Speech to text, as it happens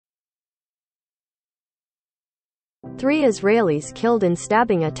3 Israelis killed in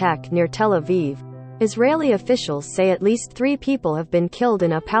stabbing attack near Tel Aviv. Israeli officials say at least 3 people have been killed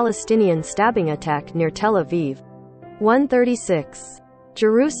in a Palestinian stabbing attack near Tel Aviv. 136.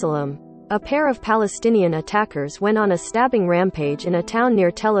 Jerusalem. A pair of Palestinian attackers went on a stabbing rampage in a town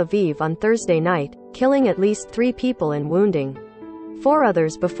near Tel Aviv on Thursday night, killing at least 3 people and wounding 4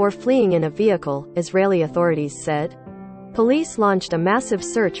 others before fleeing in a vehicle, Israeli authorities said. Police launched a massive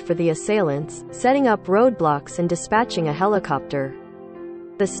search for the assailants, setting up roadblocks and dispatching a helicopter.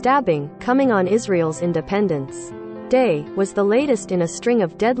 The stabbing, coming on Israel's Independence Day, was the latest in a string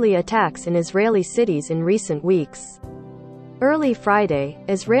of deadly attacks in Israeli cities in recent weeks. Early Friday,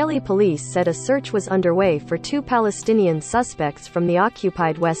 Israeli police said a search was underway for 2 Palestinian suspects from the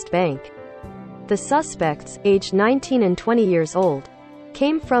occupied West Bank. The suspects, aged 19 and 20 years old,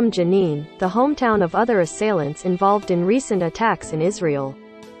 came from Jenin, the hometown of other assailants involved in recent attacks in Israel.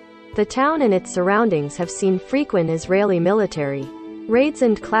 The town and its surroundings have seen frequent Israeli military raids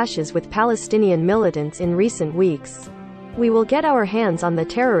and clashes with Palestinian militants in recent weeks. "We will get our hands on the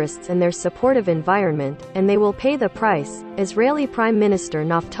terrorists and their supportive environment, and they will pay the price," Israeli Prime Minister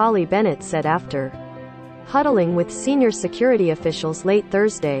Naftali Bennett said after huddling with senior security officials late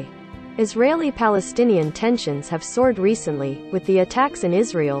Thursday. Israeli-Palestinian tensions have soared recently, with the attacks in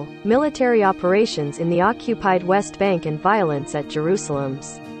Israel, military operations in the occupied West Bank and violence at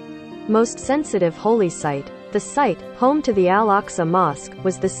Jerusalem's most sensitive holy site. The site, home to the Al-Aqsa Mosque,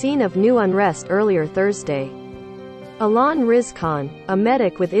 was the scene of new unrest earlier Thursday. Alon Rizkan, a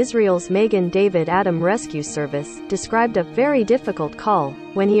medic with Israel's Magen David Adom Rescue Service, described a very difficult call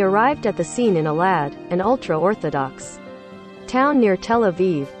when he arrived at the scene in Elad, an ultra-Orthodox town near Tel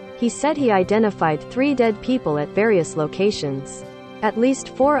Aviv. He said he identified 3 dead people at various locations. At least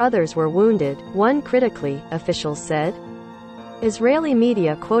 4 others were wounded, 1 critically, officials said. Israeli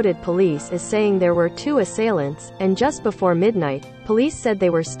media quoted police as saying there were 2 assailants, and just before midnight, police said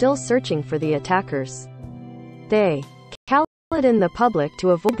they were still searching for the attackers. They called on the public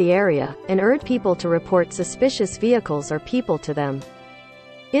to avoid the area, and urged people to report suspicious vehicles or people to them.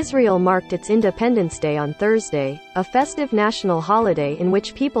 Israel marked its Independence Day on Thursday, a festive national holiday in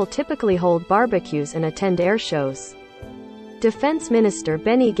which people typically hold barbecues and attend air shows. Defense Minister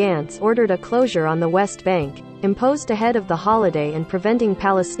Benny Gantz ordered a closure on the West Bank, imposed ahead of the holiday and preventing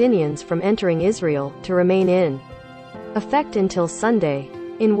Palestinians from entering Israel, to remain in effect until Sunday.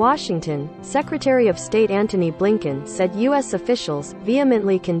 In Washington, Secretary of State Antony Blinken said U.S. officials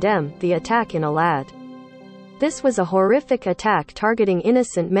vehemently condemn the attack in Elad. This was a horrific attack targeting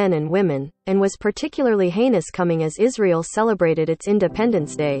innocent men and women, and was particularly heinous coming as Israel celebrated its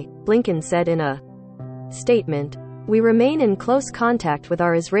Independence Day, Blinken said in a statement. "We remain in close contact with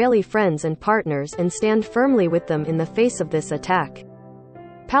our Israeli friends and partners and stand firmly with them in the face of this attack."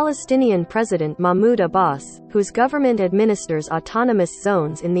 Palestinian President Mahmoud Abbas, whose government administers autonomous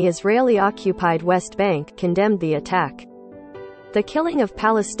zones in the Israeli-occupied West Bank, condemned the attack. "The killing of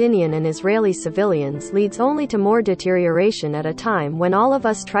Palestinian and Israeli civilians leads only to more deterioration at a time when all of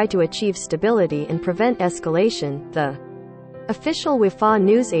us try to achieve stability and prevent escalation," the official Wafa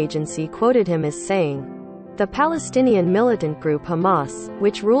news agency quoted him as saying. The Palestinian militant group Hamas,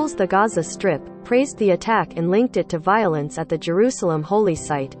 which rules the Gaza Strip, praised the attack and linked it to violence at the Jerusalem holy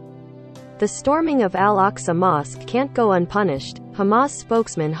site. "The storming of Al-Aqsa Mosque can't go unpunished," Hamas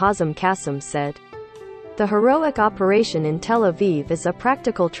spokesman Hazem Qasem said. "The heroic operation in Tel Aviv is a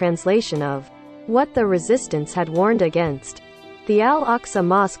practical translation of what the resistance had warned against." The Al-Aqsa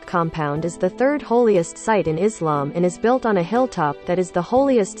Mosque compound is the 3rd holiest site in Islam and is built on a hilltop that is the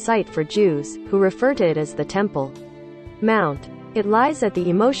holiest site for Jews, who refer to it as the Temple Mount. It lies at the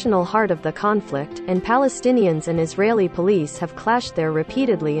emotional heart of the conflict, and Palestinians and Israeli police have clashed there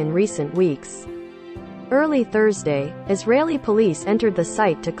repeatedly in recent weeks. Early Thursday, Israeli police entered the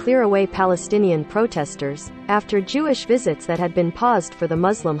site to clear away Palestinian protesters, after Jewish visits that had been paused for the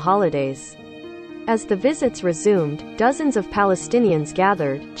Muslim holidays. As the visits resumed, dozens of Palestinians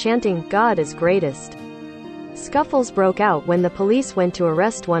gathered, chanting, "God is greatest." Scuffles broke out when the police went to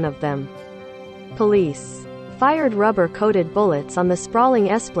arrest one of them. Police fired rubber-coated bullets on the sprawling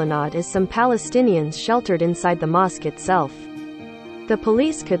esplanade as some Palestinians sheltered inside the mosque itself. The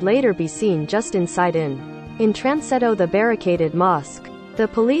police could later be seen just inside in transetto the barricaded mosque. The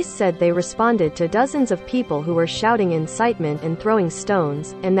police said they responded to dozens of people who were shouting incitement and throwing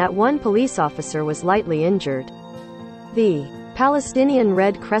stones, and that one police officer was lightly injured. The Palestinian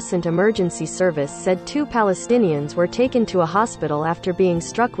Red Crescent Emergency Service said 2 Palestinians were taken to a hospital after being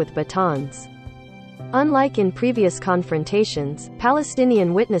struck with batons. Unlike in previous confrontations,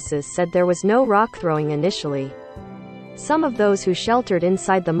 Palestinian witnesses said there was no rock throwing initially. Some of those who sheltered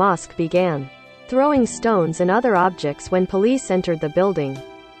inside the mosque began throwing stones and other objects when police entered the building.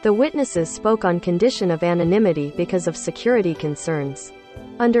 The witnesses spoke on condition of anonymity because of security concerns.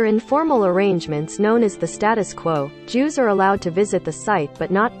 Under informal arrangements known as the status quo, Jews are allowed to visit the site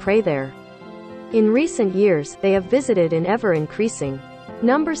but not pray there. In recent years, they have visited in ever-increasing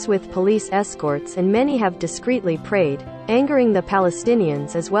numbers with police escorts, and many have discreetly prayed, angering the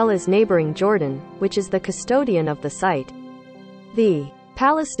Palestinians as well as neighboring Jordan, which is the custodian of the site. The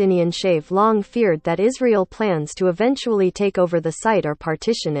Palestinian Shaved long feared that Israel plans to eventually take over the site or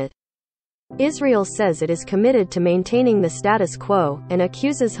partition it. Israel says it is committed to maintaining the status quo, and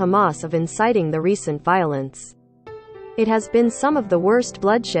accuses Hamas of inciting the recent violence. It has been some of the worst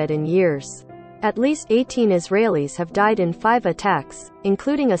bloodshed in years. At least 18 Israelis have died in 5 attacks,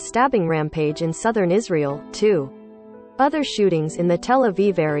 including a stabbing rampage in southern Israel, 2 other shootings in the Tel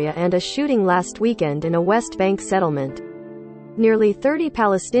Aviv area and a shooting last weekend in a West Bank settlement. Nearly 30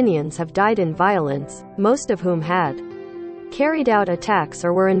 Palestinians have died in violence, most of whom had carried out attacks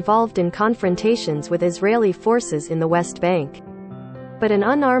or were involved in confrontations with Israeli forces in the West Bank. But an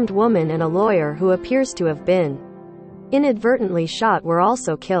unarmed woman and a lawyer who appears to have been inadvertently shot were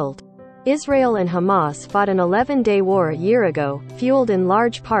also killed. Israel and Hamas fought an 11-day war a year ago, fueled in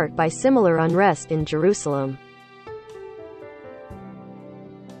large part by similar unrest in Jerusalem.